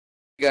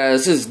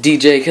Guys, this is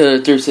DJ Killer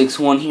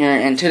 361 here,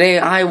 and today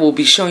I will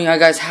be showing you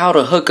guys how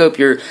to hook up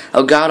your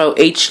Elgato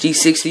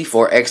HD60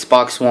 for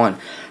Xbox One.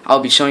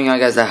 I'll be showing you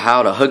guys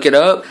how to hook it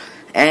up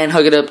and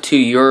hook it up to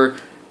your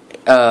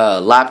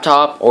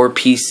laptop or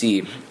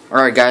PC.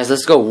 Alright guys,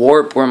 let's go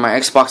warp where my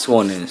Xbox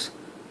One is.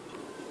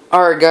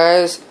 Alright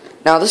guys,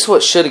 now this is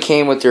what should have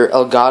came with your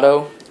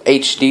Elgato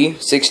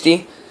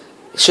HD60.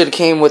 It should have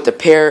came with a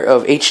pair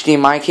of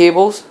HDMI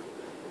cables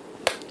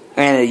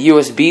and a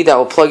USB that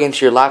will plug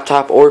into your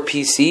laptop or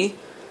PC,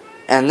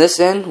 and this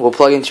end will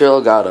plug into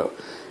your Elgato.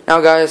 Now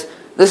guys,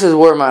 this is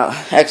where my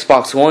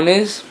Xbox One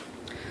is.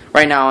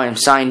 Right now I am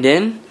signed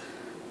in.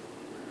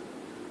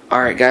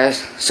 Alright guys,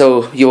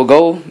 so you will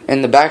go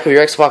in the back of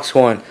your Xbox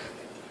One,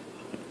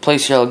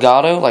 place your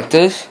Elgato like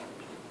this.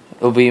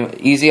 It will be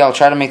easy. I'll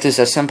try to make this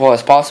as simple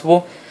as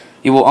possible.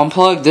 You will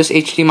unplug this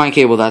HDMI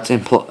cable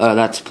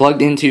that's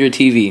plugged into your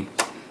TV.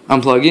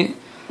 Unplug it.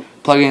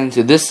 Plug it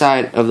into this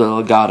side of the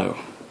Elgato.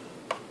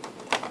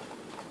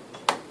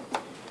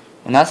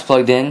 And that's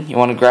plugged in. You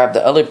want to grab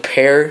the other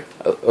pair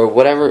or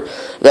whatever,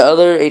 the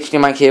other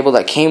HDMI cable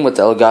that came with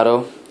the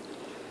Elgato.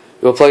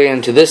 You'll plug it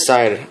into this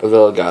side of the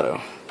Elgato.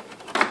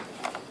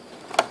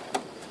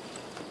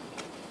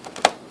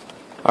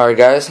 Alright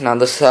guys, now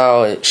this is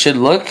how it should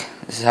look.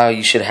 This is how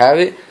you should have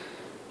it.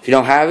 If you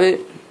don't have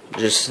it,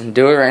 just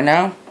do it right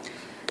now.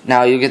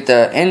 Now you'll get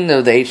the end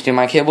of the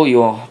HDMI cable.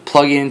 You'll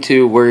plug it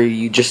into where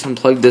you just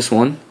unplugged this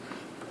one.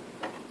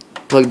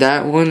 Plug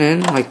that one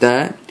in like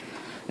that.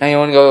 Now you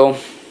want to go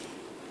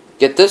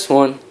get this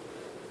one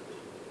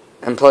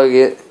and plug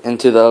it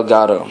into the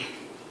Elgato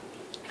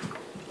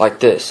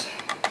like this.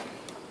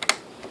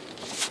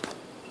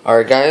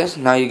 Alright guys,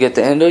 now you get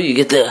the endo, you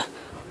get the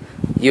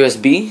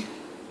USB,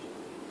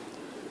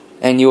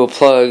 and you will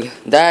plug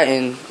that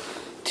in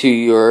to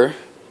your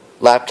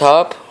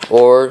laptop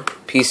or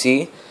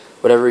PC,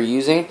 whatever you're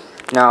using.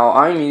 Now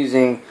I'm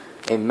using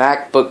a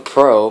MacBook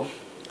Pro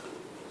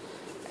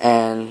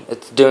and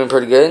it's doing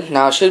pretty good.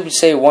 Now it should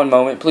say one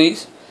moment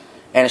please,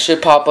 and it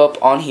should pop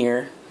up on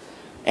here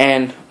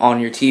and on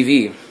your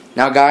TV.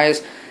 Now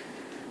guys,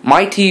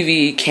 my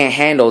TV can't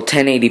handle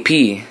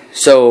 1080p.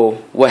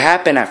 So what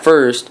happened at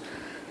first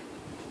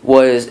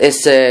was it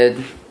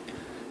said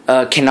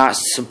cannot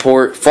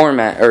support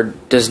format, or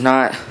does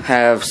not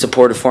have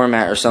supported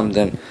format or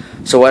something.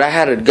 So what I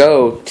had to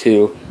go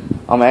to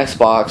on my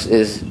Xbox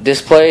is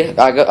display.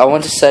 I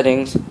went to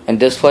settings and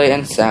display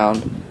and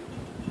sound.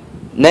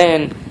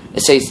 Then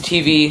it says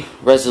TV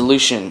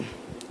resolution.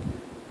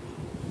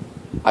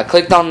 I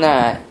clicked on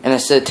that and it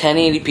said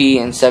 1080p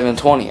and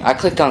 720. I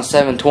clicked on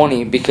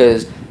 720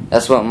 because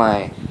that's what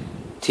my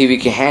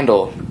TV can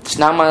handle. It's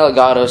not my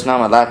Elgato, it's not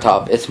my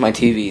laptop, it's my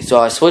TV. So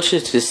I switched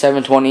it to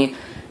 720.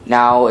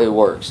 Now it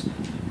works.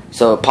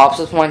 So it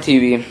pops up my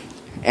TV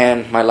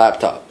and my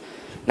laptop.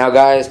 Now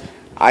guys,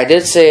 I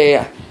did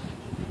say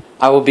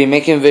I will be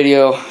making a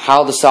video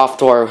how the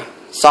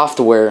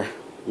software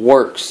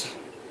works.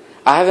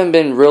 I haven't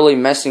been really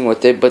messing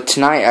with it, but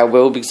tonight I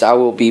will, because I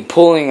will be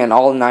pulling an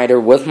all-nighter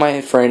with my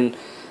friend.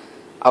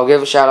 I'll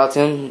give a shout out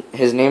to him.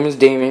 His name is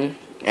Damien,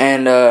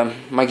 and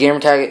my gamer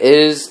tag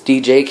is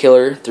DJ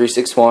Killer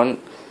 361.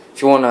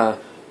 If you want to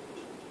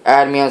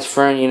add me as a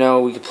friend, you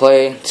know, we could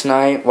play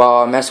tonight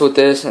while I mess with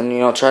this and, you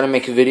know, try to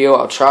make a video.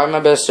 I'll try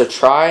my best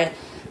to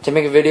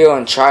make a video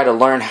and try to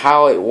learn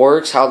how it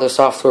works, how the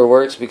software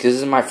works, because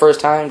this is my first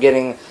time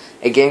getting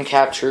a game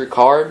capture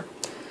card.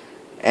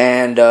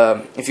 And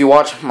if you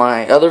watch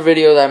my other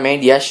video that I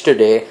made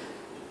yesterday,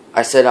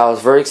 I said I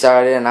was very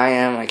excited, and I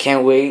am. I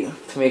can't wait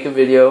to make a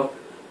video.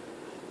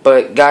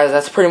 But guys,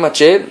 that's pretty much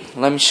it.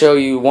 Let me show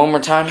you one more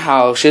time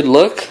how it should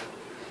look.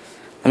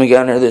 Let me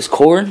get under this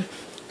cord.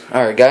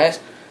 Alright guys,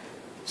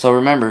 so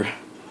remember,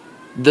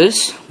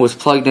 this was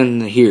plugged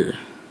into here.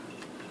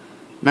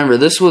 Remember,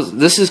 this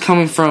is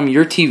coming from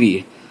your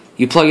TV.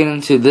 You plug it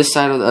into this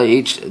side of the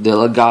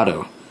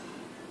Elgato.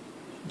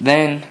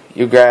 Then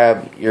you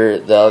grab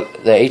the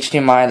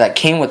HDMI that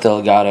came with the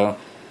Elgato.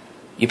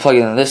 You plug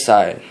it on this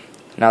side.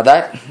 Now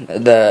that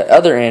the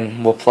other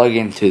end will plug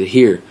into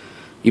here.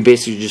 You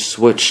basically just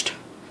switched.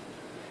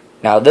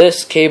 Now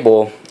this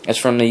cable is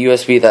from the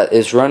USB that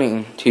is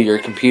running to your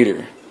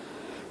computer.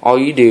 All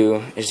you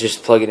do is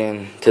just plug it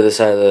in to the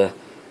side of the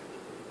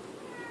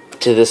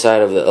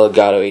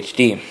Elgato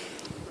HD.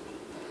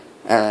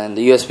 And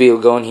the USB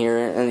will go in here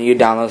and you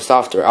download the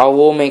software. I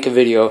will make a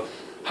video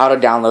how to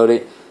download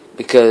it,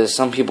 because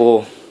some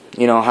people,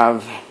 you know,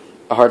 have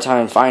a hard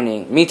time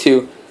finding. Me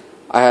too.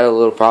 I had a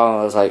little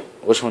problem. I was like,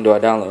 which one do I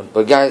download?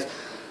 But guys,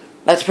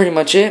 that's pretty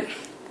much it.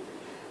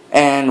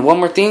 And one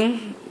more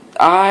thing,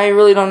 I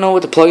really don't know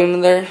what to plug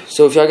in there.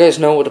 So if y'all guys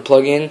know what to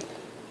plug in,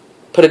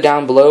 put it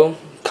down below.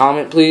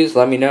 Comment please,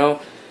 let me know.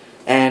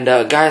 And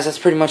guys, that's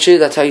pretty much it.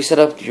 That's how you set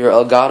up your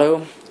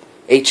Elgato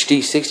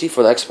HD60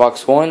 for the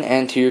Xbox One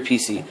and to your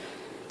PC.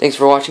 Thanks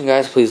for watching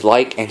guys. Please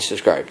like and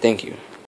subscribe. Thank you.